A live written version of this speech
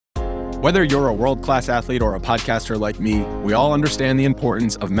Whether you're a world-class athlete or a podcaster like me, we all understand the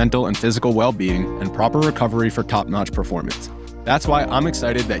importance of mental and physical well-being and proper recovery for top-notch performance. That's why I'm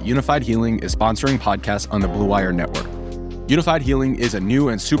excited that Unified Healing is sponsoring podcasts on the Blue Wire Network. Unified Healing is a new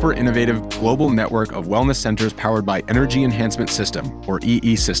and super innovative global network of wellness centers powered by Energy Enhancement System, or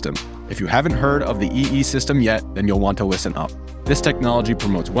EE System. If you haven't heard of the EE System yet, then you'll want to listen up. This technology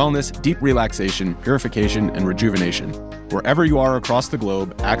promotes wellness, deep relaxation, purification, and rejuvenation. Wherever you are across the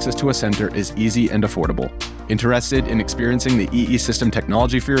globe, access to a center is easy and affordable. Interested in experiencing the EE System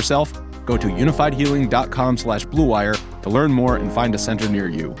technology for yourself? Go to unifiedhealing.com/bluewire to learn more and find a center near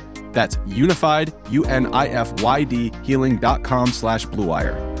you. That's unified, UNIFYD,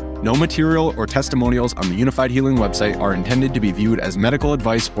 healing.com/bluewire. No material or testimonials on the Unified Healing website are intended to be viewed as medical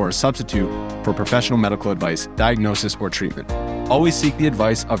advice or a substitute for professional medical advice, diagnosis, or treatment. Always seek the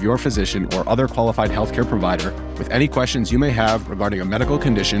advice of your physician or other qualified healthcare provider with any questions you may have regarding a medical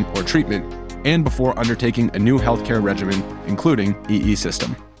condition or treatment and before undertaking a new healthcare regimen, including EE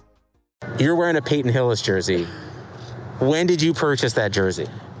System. You're wearing a Peyton Hillis jersey. When did you purchase that jersey?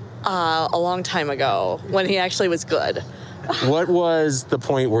 A long time ago, when he actually was good. What was the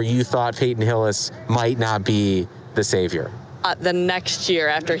point where you thought Peyton Hillis might not be the savior? The next year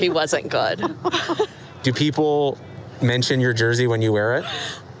after he wasn't good. Do people mention your jersey when you wear it?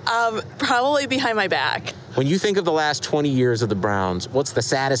 Probably behind my back. When you think of the last 20 years of the Browns, what's the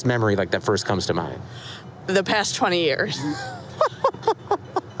saddest memory that first comes to mind? The past 20 years.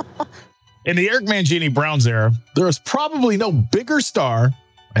 In the Eric Mangini Browns era, there is probably no bigger star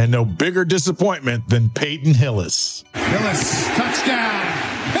and no bigger disappointment than Peyton Hillis. Hillis, touchdown.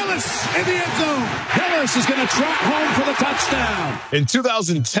 Hillis in the end zone. Hillis is going to trot home for the touchdown. In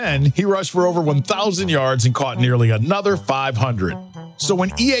 2010, he rushed for over 1,000 yards and caught nearly another 500. So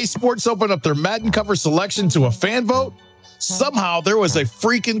when EA Sports opened up their Madden cover selection to a fan vote, somehow there was a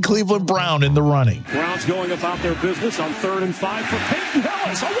freaking Cleveland Brown in the running. Browns going about their business on 3rd and 5 for Peyton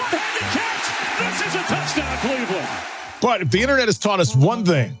Hillis. A one-handed catch. This is a touchdown, Cleveland. But if the internet has taught us one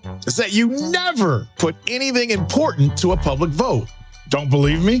thing, it's that you never put anything important to a public vote. Don't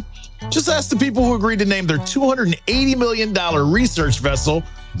believe me? Just ask the people who agreed to name their $280 million research vessel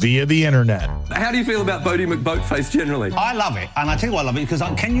via the internet. How do you feel about Bodie McBoatface generally? I love it, and I tell you why I love it, because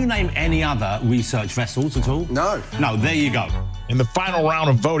can you name any other research vessels at all? No. No, there you go. In the final round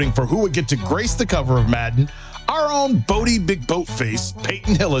of voting for who would get to grace the cover of Madden, our own Bodie Big Boatface,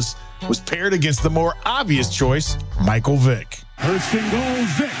 Peyton Hillis, was paired against the more obvious choice, Michael Vick. First and goal,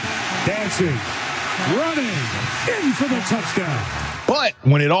 Vick. Dancing, running, in for the touchdown. But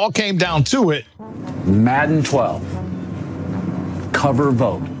when it all came down to it, Madden 12, cover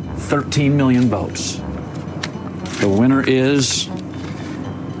vote, 13 million votes. The winner is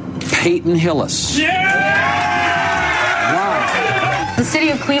Peyton Hillis. Wow. The city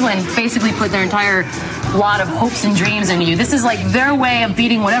of Cleveland basically put their entire lot of hopes and dreams in you. This is like their way of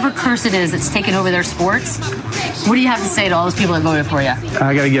beating whatever curse it is that's taken over their sports. What do you have to say to all those people that voted for you?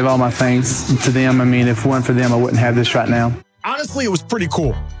 I got to give all my thanks to them. I mean, if it weren't for them, I wouldn't have this right now. Honestly, it was pretty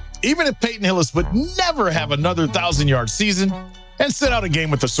cool. Even if Peyton Hillis would never have another 1,000-yard season and sit out a game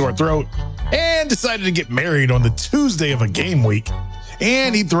with a sore throat and decided to get married on the Tuesday of a game week,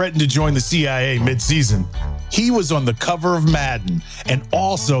 and he threatened to join the CIA mid-season, he was on the cover of Madden and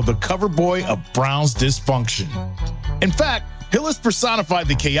also the cover boy of Browns dysfunction. In fact, Hillis personified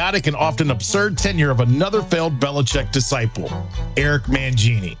the chaotic and often absurd tenure of another failed Belichick disciple, Eric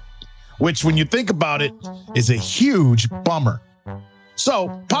Mangini, which, when you think about it, is a huge bummer.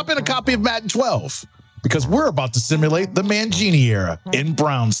 So pop in a copy of Madden 12, because we're about to simulate the Mangini era in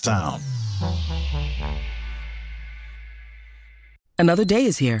Brownstown. Another day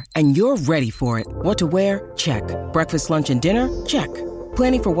is here, and you're ready for it. What to wear? Check. Breakfast, lunch, and dinner? Check.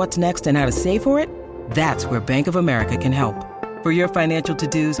 Planning for what's next and how to save for it? That's where Bank of America can help. For your financial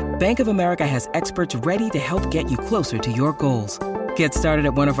to-dos, Bank of America has experts ready to help get you closer to your goals. Get started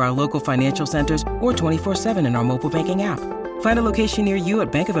at one of our local financial centers or 24/7 in our mobile banking app. Find a location near you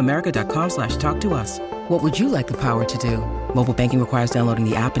at bankofamerica.com/talktous. What would you like the power to do? Mobile banking requires downloading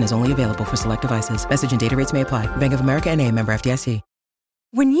the app and is only available for select devices. Message and data rates may apply. Bank of America N.A., member FDIC.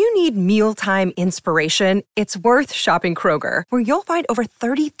 When you need mealtime inspiration, it's worth shopping Kroger, where you'll find over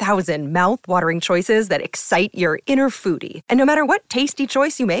 30,000 mouth-watering choices that excite your inner foodie. And no matter what tasty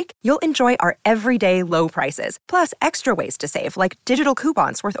choice you make, you'll enjoy our everyday low prices, plus extra ways to save, like digital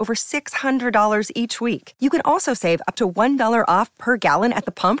coupons worth over $600 each week. You can also save up to $1 off per gallon at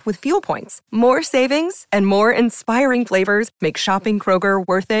the pump with fuel points. More savings and more inspiring flavors make shopping Kroger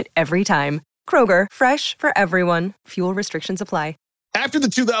worth it every time. Kroger, fresh for everyone. Fuel restrictions apply. After the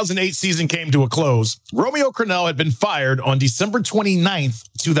 2008 season came to a close, Romeo Crennel had been fired on December 29th,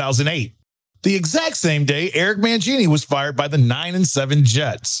 2008. The exact same day, Eric Mangini was fired by the 9-7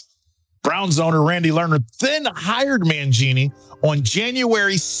 Jets. Browns owner Randy Lerner then hired Mangini on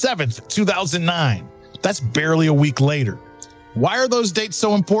January 7th, 2009. That's barely a week later. Why are those dates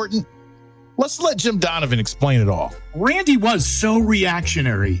so important? Let's let Jim Donovan explain it all. Randy was so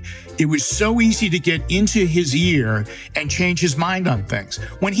reactionary. It was so easy to get into his ear and change his mind on things.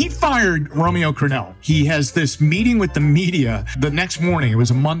 When he fired Romeo Crennel, he has this meeting with the media the next morning. It was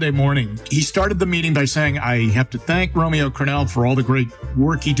a Monday morning. He started the meeting by saying, I have to thank Romeo Crennel for all the great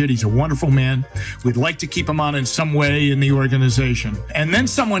work he did. He's a wonderful man. We'd like to keep him on in some way in the organization. And then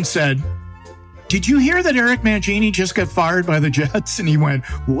someone said, did you hear that Eric Mangini just got fired by the Jets? And he went,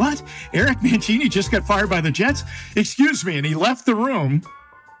 what? Eric Mangini just got fired by the Jets? Excuse me. And he left the room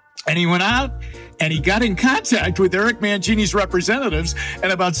and he went out and he got in contact with Eric Mangini's representatives.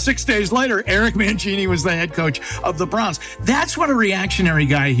 And about 6 days later, Eric Mangini was the head coach of the Browns. That's what a reactionary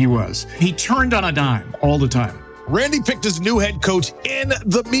guy he was. He turned on a dime all the time. Randy picked his new head coach in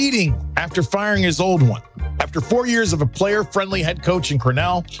the meeting after firing his old one. After 4 years of a player-friendly head coach in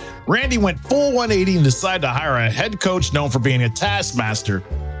Crennel, Randy went full 180 and decided to hire a head coach known for being a taskmaster,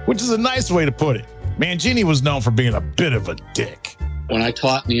 which is a nice way to put it. Mangini was known for being a bit of a dick. When I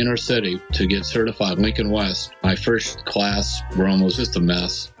taught in the inner city to get certified, Lincoln West, my first class room was just a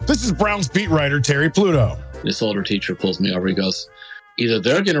mess. This is Browns beat writer Terry Pluto. This older teacher pulls me over. He goes, either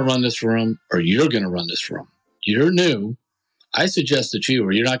they're going to run this room or you're going to run this room. You're new. I suggest that you,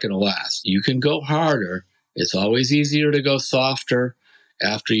 or you're not going to last. You can go harder. It's always easier to go softer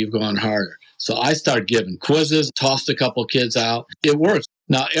after you've gone harder. So I started giving quizzes, tossed a couple kids out. It works.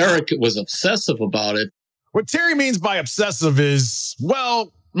 Now, Eric was obsessive about it. What Terry means by obsessive is,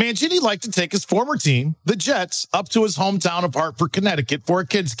 well, Mangini liked to take his former team, the Jets, up to his hometown of Hartford, Connecticut for a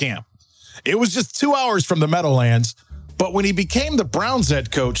kids camp. It was just 2 hours from the Meadowlands. But when he became the Browns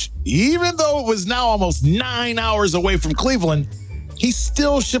head coach, even though it was now almost 9 hours away from Cleveland, he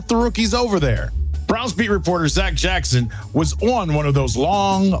still shipped the rookies over there. Browns beat reporter Zach Jackson was on one of those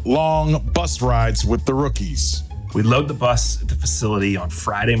long bus rides with the rookies. We load the bus at the facility on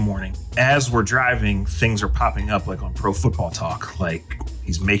Friday morning. As we're driving, things are popping up like on Pro Football Talk, like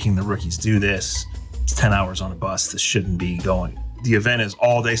he's making the rookies do this. It's 10 hours on a bus. This shouldn't be going. The event is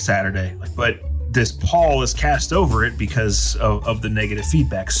all day Saturday, but this pall is cast over it because of the negative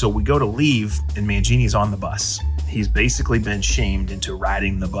feedback. So we go to leave and Mangini's on the bus. He's basically been shamed into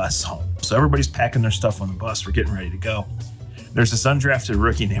riding the bus home. So everybody's packing their stuff on the bus. We're getting ready to go. There's this undrafted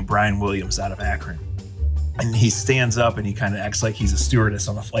rookie named Brian Williams out of Akron. And he stands up and he kind of acts like he's a stewardess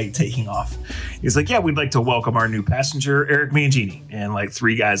on a flight taking off. He's like, yeah, we'd like to welcome our new passenger, Eric Mangini. And like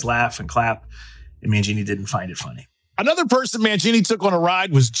 3 guys laugh and clap. And Mangini didn't find it funny. Another person Mangini took on a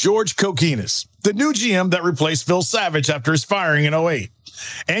ride was George Kokinis, the new GM that replaced Phil Savage after his firing in 2008.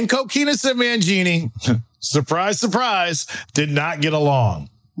 And Kokinis and Mangini, surprise, surprise, did not get along.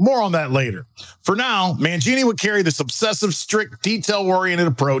 More on that later. For now, Mangini would carry this obsessive, strict, detail-oriented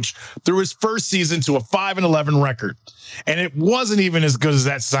approach through his first season to a 5-11 record. And it wasn't even as good as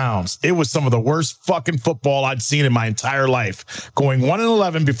that sounds. It was some of the worst fucking football I'd seen in my entire life, going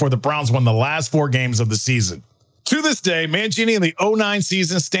 1-11 before the Browns won the last 4 games of the season. To this day, Mangini and the 2009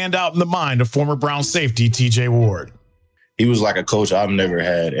 season stand out in the mind of former Browns safety TJ Ward. He was like a coach I've never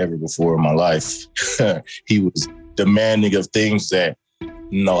had ever before in my life. He was demanding of things that,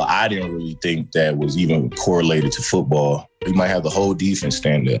 I didn't really think that was even correlated to football. He might have the whole defense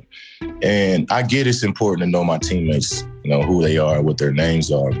stand up. And I get it's important to know my teammates, who they are, what their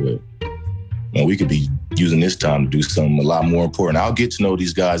names are, but we could be using this time to do something a lot more important. I'll get to know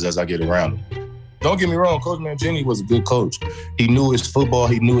these guys as I get around them. Don't get me wrong, Coach Mangini was a good coach. He knew his football,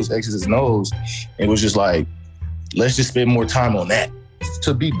 he knew his X's and O's. It was just like, let's just spend more time on that.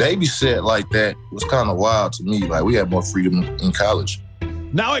 To be babysat like that was kind of wild to me. Like, we had more freedom in college.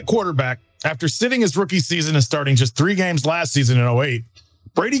 Now at quarterback, after sitting his rookie season and starting just 3 games last season in 2008,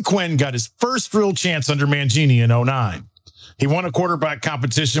 Brady Quinn got his first real chance under Mangini in 2009. He won a quarterback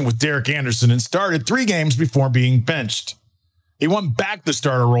competition with Derek Anderson and started 3 games before being benched. He won back the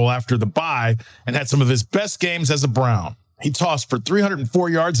starter role after the bye and had some of his best games as a Brown. He tossed for 304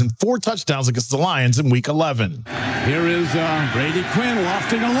 yards and 4 touchdowns against the Lions in Week 11. Here is Brady Quinn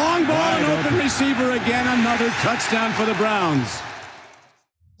lofting a long ball, an open receiver again, another touchdown for the Browns.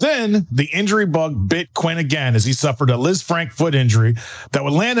 Then the injury bug bit Quinn again as he suffered a Liz Frank foot injury that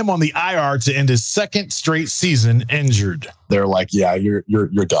would land him on the IR to end his 2nd straight season injured. They're like, yeah, you're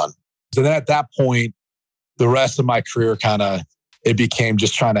done. So then at that point, the rest of my career kind of it became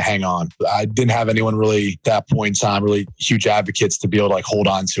just trying to hang on. I didn't have anyone really at that point in time, really huge advocates to be able to like hold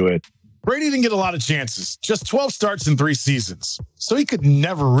on to it. Brady didn't get a lot of chances, just 12 starts in 3 seasons, so he could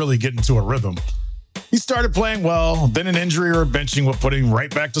never really get into a rhythm. He started playing well, then an injury or a benching would put him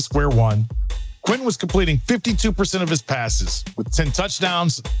right back to square one. Quinn was completing 52% of his passes with 10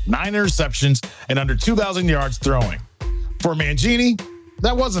 touchdowns, 9 interceptions, and under 2,000 yards throwing. For Mangini,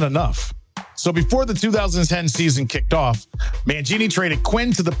 that wasn't enough. So before the 2010 season kicked off, Mangini traded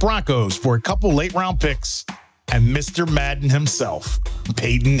Quinn to the Broncos for a couple late-round picks and Mr. Madden himself,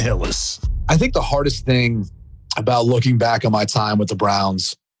 Peyton Hillis. I think the hardest thing about looking back on my time with the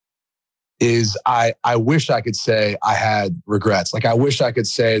Browns is I wish I could say I had regrets. Like, I wish I could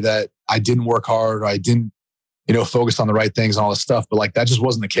say that I didn't work hard or I didn't, focus on the right things and all this stuff. But like, that just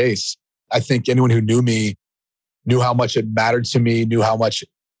wasn't the case. I think anyone who knew me knew how much it mattered to me, knew how much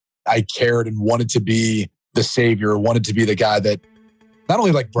I cared and wanted to be the savior, wanted to be the guy that not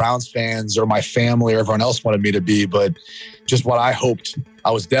only like Browns fans or my family or everyone else wanted me to be, but just what I hoped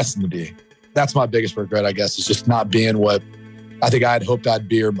I was destined to be. That's my biggest regret, I guess, is just not being what I think I had hoped I'd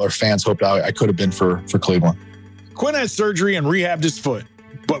be or fans hoped I could have been for Cleveland. Quinn had surgery and rehabbed his foot,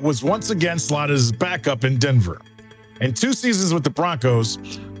 but was once again slotted as backup in Denver. In 2 seasons with the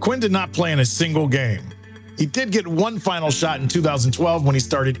Broncos, Quinn did not play in a single game. He did get one final shot in 2012 when he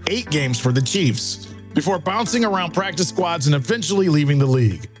started 8 games for the Chiefs, before bouncing around practice squads and eventually leaving the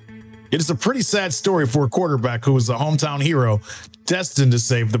league. It is a pretty sad story for a quarterback who was a hometown hero destined to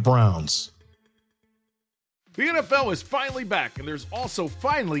save the Browns. The NFL is finally back, and there's also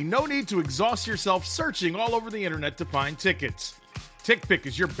finally no need to exhaust yourself searching all over the internet to find tickets. TickPick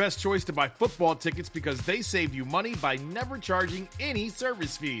is your best choice to buy football tickets because they save you money by never charging any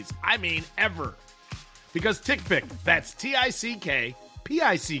service fees. I mean, ever. Because TickPick, that's TickPick,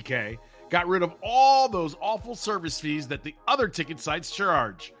 got rid of all those awful service fees that the other ticket sites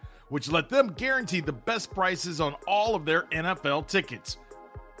charge, which let them guarantee the best prices on all of their NFL tickets.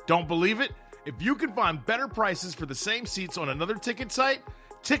 Don't believe it? If you can find better prices for the same seats on another ticket site,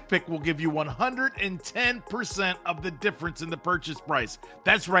 TickPick will give you 110% of the difference in the purchase price.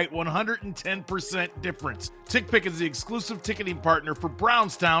 That's right, 110% difference. TickPick is the exclusive ticketing partner for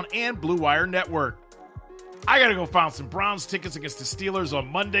Brownstown and Blue Wire Network. I gotta go find some Browns tickets against the Steelers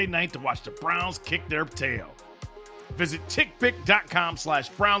on Monday night to watch the Browns kick their tail. Visit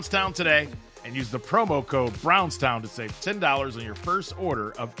tickpick.com/Brownstown today and use the promo code Brownstown to save $10 on your first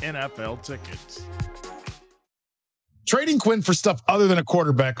order of NFL tickets. Trading Quinn for stuff other than a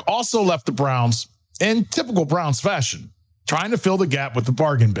quarterback also left the Browns in typical Browns fashion, trying to fill the gap with the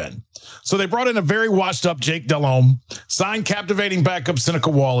bargain bin. So they brought in a very washed-up Jake Delhomme, signed captivating backup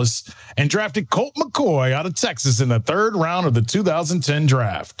Seneca Wallace, and drafted Colt McCoy out of Texas in the 3rd round of the 2010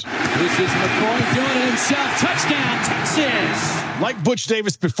 draft. This is McCoy doing it himself. Touchdown, Texas! Like Butch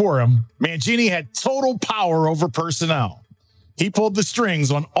Davis before him, Mangini had total power over personnel. He pulled the strings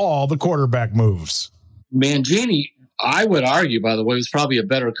on all the quarterback moves. Mangini, I would argue, by the way, was probably a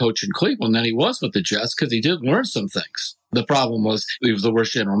better coach in Cleveland than he was with the Jets because he did learn some things. The problem was he was the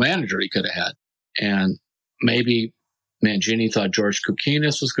worst general manager he could have had. And maybe Mangini thought George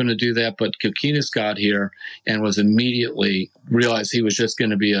Koukounis was going to do that, but Koukounis got here and was immediately realized he was just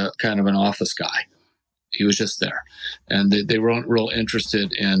going to be a kind of an office guy. He was just there. And they weren't real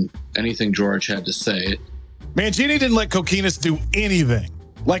interested in anything George had to say. Mangini didn't let Koukounis do anything.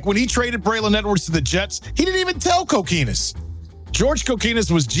 Like when he traded Braylon Edwards to the Jets, he didn't even tell Koukounis. George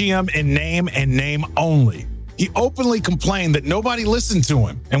Koukounis was GM in name and name only. He openly complained that nobody listened to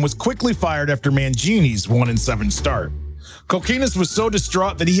him and was quickly fired after Mangini's 1-7 start. Koukounis was so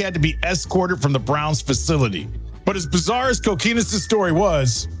distraught that he had to be escorted from the Browns facility. But as bizarre as Koukounis' story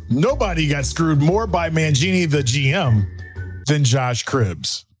was, nobody got screwed more by Mangini, the GM, than Josh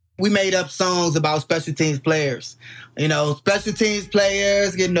Cribbs. We made up songs about special teams players. Special teams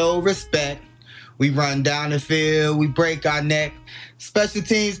players get no respect. We run down the field, we break our neck. Special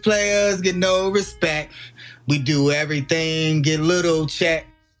teams players get no respect. We do everything, get little check.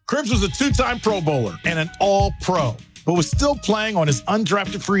 Cribbs was a 2-time Pro Bowler and an All-Pro, but was still playing on his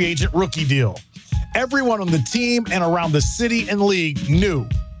undrafted free agent rookie deal. Everyone on the team and around the city and league knew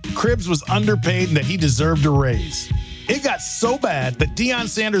Cribbs was underpaid and that he deserved a raise. It got so bad that Deion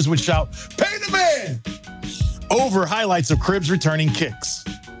Sanders would shout, "Pay the man!" over highlights of Cribbs returning kicks.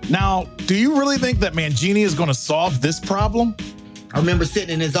 Now, do you really think that Mangini is going to solve this problem? I remember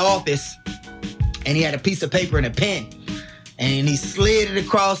sitting in his office, and he had a piece of paper and a pen, and he slid it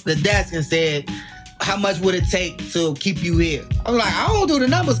across the desk and said, "How much would it take to keep you here?" I was like, "I don't do the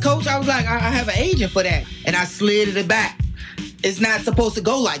numbers, coach." I was like, I have an agent for that. And I slid it back. it's not supposed to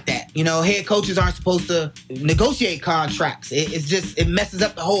go like that. You know, head coaches aren't supposed to negotiate contracts. It messes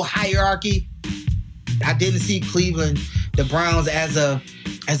up the whole hierarchy. I didn't see Cleveland, the Browns, as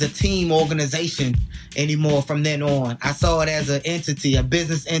a team organization anymore from then on. I saw it as an entity, a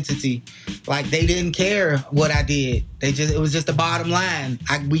business entity. Like, they didn't care what I did. It was just the bottom line.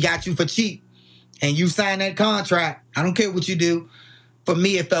 We got you for cheap, and you signed that contract. I don't care what you do. For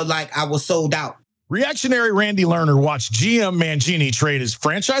me, it felt like I was sold out. Reactionary Randy Lerner watched GM Mangini trade his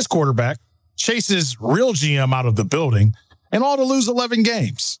franchise quarterback, chase his real GM out of the building, and all to lose 11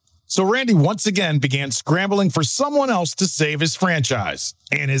 games. So Randy once again began scrambling for someone else to save his franchise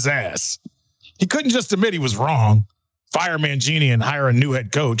and his ass. He couldn't just admit he was wrong, fire Mangini and hire a new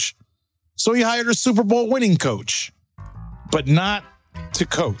head coach. So he hired a Super Bowl winning coach, but not to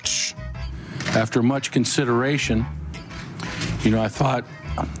coach. After much consideration, I thought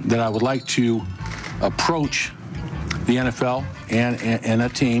that I would like to approach the NFL and a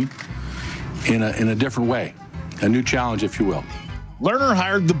team in a different way, a new challenge, if you will. Lerner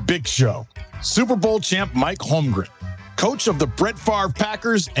hired the Big Show, Super Bowl champ Mike Holmgren, coach of the Brett Favre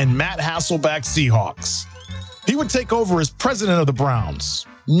Packers and Matt Hasselbeck Seahawks. He would take over as president of the Browns,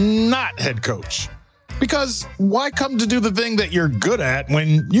 not head coach. Because why come to do the thing that you're good at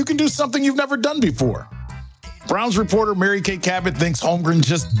when you can do something you've never done before? Browns reporter Mary Kay Cabot thinks Holmgren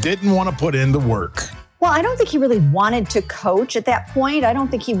just didn't want to put in the work. Well, I don't think he really wanted to coach at that point. I don't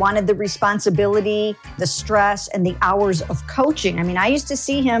think he wanted the responsibility, the stress, and the hours of coaching. I mean, I used to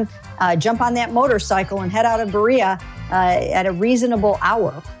see him jump on that motorcycle and head out of Berea at a reasonable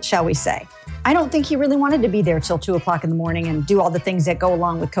hour, shall we say. I don't think he really wanted to be there till 2 o'clock in the morning and do all the things that go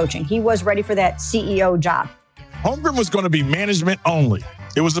along with coaching. He was ready for that CEO job. Holmgren was going to be management only.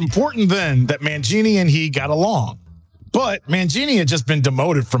 It was important then that Mangini and he got along. But Mangini had just been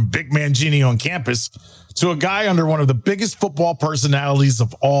demoted from Big Mangini on campus to a guy under one of the biggest football personalities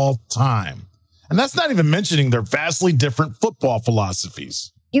of all time. And that's not even mentioning their vastly different football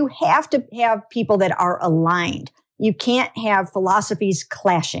philosophies. You have to have people that are aligned. You can't have philosophies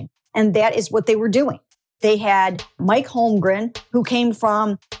clashing. And that is what they were doing. They had Mike Holmgren, who came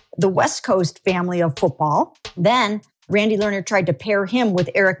from the West Coast family of football. Then Randy Lerner tried to pair him with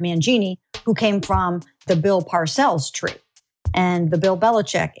Eric Mangini, who came from the Bill Parcells tree and the Bill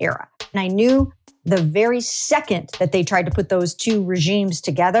Belichick era. And I knew the very second that they tried to put those two regimes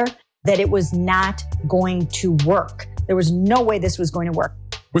together that it was not going to work. There was no way this was going to work.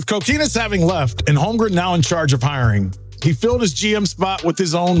 With Kokinas having left and Holmgren now in charge of hiring, he filled his GM spot with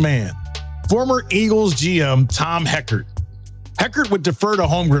his own man, former Eagles GM Tom Heckert. Heckert would defer to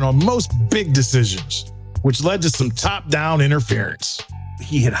Holmgren on most big decisions, which led to some top-down interference.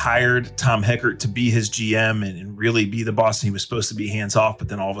 He had hired Tom Heckert to be his GM and really be the boss. And he was supposed to be hands-off, but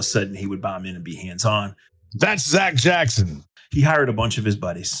then all of a sudden he would bomb in and be hands-on. That's Zach Jackson. He hired a bunch of his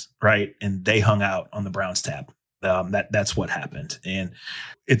buddies, right? And they hung out on the Browns tab. That's what happened. And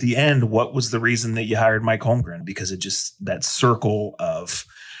at the end, what was the reason that you hired Mike Holmgren? Because it just, that circle of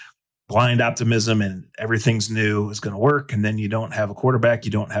blind optimism and everything's new is going to work. And then you don't have a quarterback,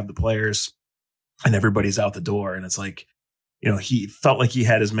 you don't have the players, and everybody's out the door. And it's like, he felt like he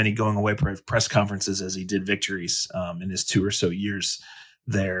had as many going away press conferences as he did victories in his 2 or so years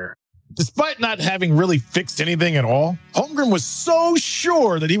there. Despite not having really fixed anything at all, Holmgren was so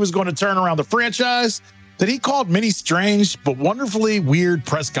sure that he was going to turn around the franchise that he called many strange but wonderfully weird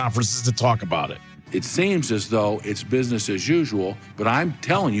press conferences to talk about it. It seems as though it's business as usual, but I'm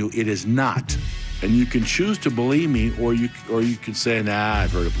telling you, it is not. And you can choose to believe me, or you can say, nah,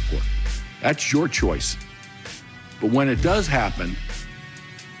 I've heard it before. That's your choice. But when it does happen,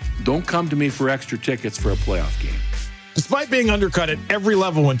 don't come to me for extra tickets for a playoff game. Despite being undercut at every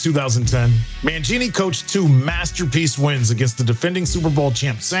level in 2010, Mangini coached 2 masterpiece wins against the defending Super Bowl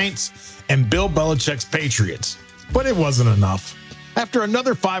champ Saints and Bill Belichick's Patriots. But it wasn't enough. After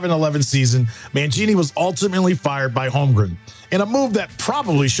another 5-11 season, Mangini was ultimately fired by Holmgren in a move that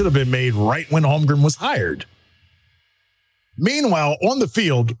probably should have been made right when Holmgren was hired. Meanwhile, on the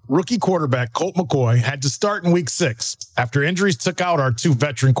field, rookie quarterback Colt McCoy had to start in week 6 after injuries took out our 2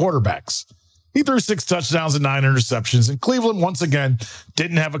 veteran quarterbacks. He threw 6 touchdowns and 9 interceptions, and Cleveland once again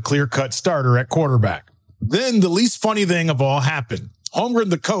didn't have a clear-cut starter at quarterback. Then the least funny thing of all happened. Holmgren,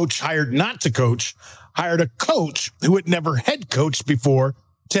 the coach, hired not to coach, hired a coach who had never head coached before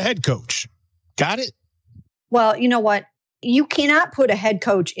to head coach. Got it? Well, you know what? You cannot put a head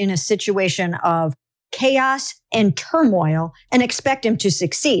coach in a situation of chaos and turmoil and expect him to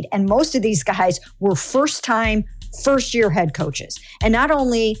succeed. And most of these guys were first-year head coaches. And not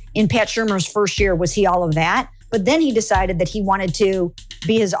only in Pat Shurmur's first year was he all of that, but then he decided that he wanted to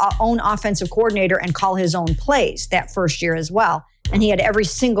be his own offensive coordinator and call his own plays that first year as well. And he had every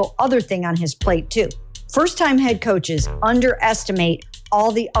single other thing on his plate too. First-time head coaches underestimate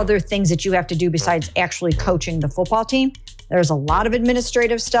all the other things that you have to do besides actually coaching the football team. There's a lot of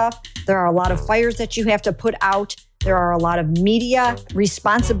administrative stuff. There are a lot of fires that you have to put out. There are a lot of media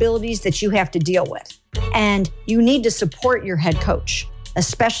responsibilities that you have to deal with. And you need to support your head coach,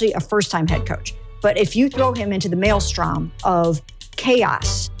 especially a first-time head coach. But if you throw him into the maelstrom of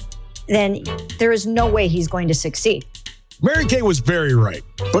chaos, then there is no way he's going to succeed. Mary Kay was very right.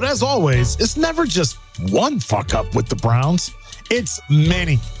 But as always, it's never just one fuck up with the Browns. It's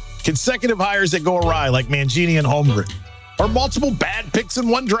many consecutive hires that go awry, like Mangini and Holmgren, or multiple bad picks in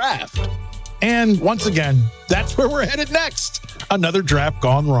one draft. And once again, that's where we're headed next. Another draft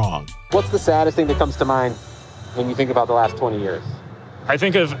gone wrong. What's the saddest thing that comes to mind when you think about the last 20 years? I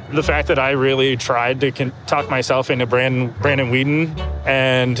think of the fact that I really tried to talk myself into Brandon Weeden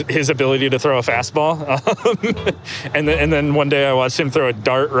and his ability to throw a fastball. And then one day I watched him throw a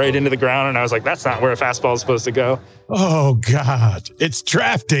dart right into the ground, and I was like, that's not where a fastball is supposed to go. Oh, God. It's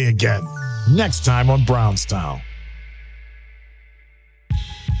draft day again. Next time on Brownstown.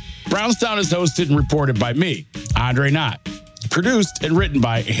 Brownstown is hosted and reported by me, Andre Knott. Produced and written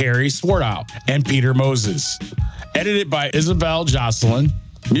by Harry Swartout and Peter Moses. Edited by Isabel Jocelyn.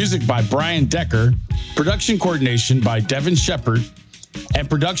 Music by Brian Decker. Production coordination by Devin Shepard. And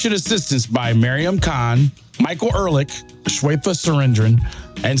production assistance by Miriam Khan, Michael Ehrlich, Shweta Surendran,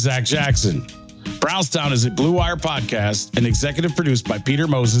 and Zach Jackson. Brownstown is a Blue Wire podcast and executive produced by Peter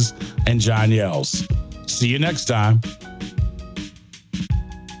Moses and John Yells. See you next time.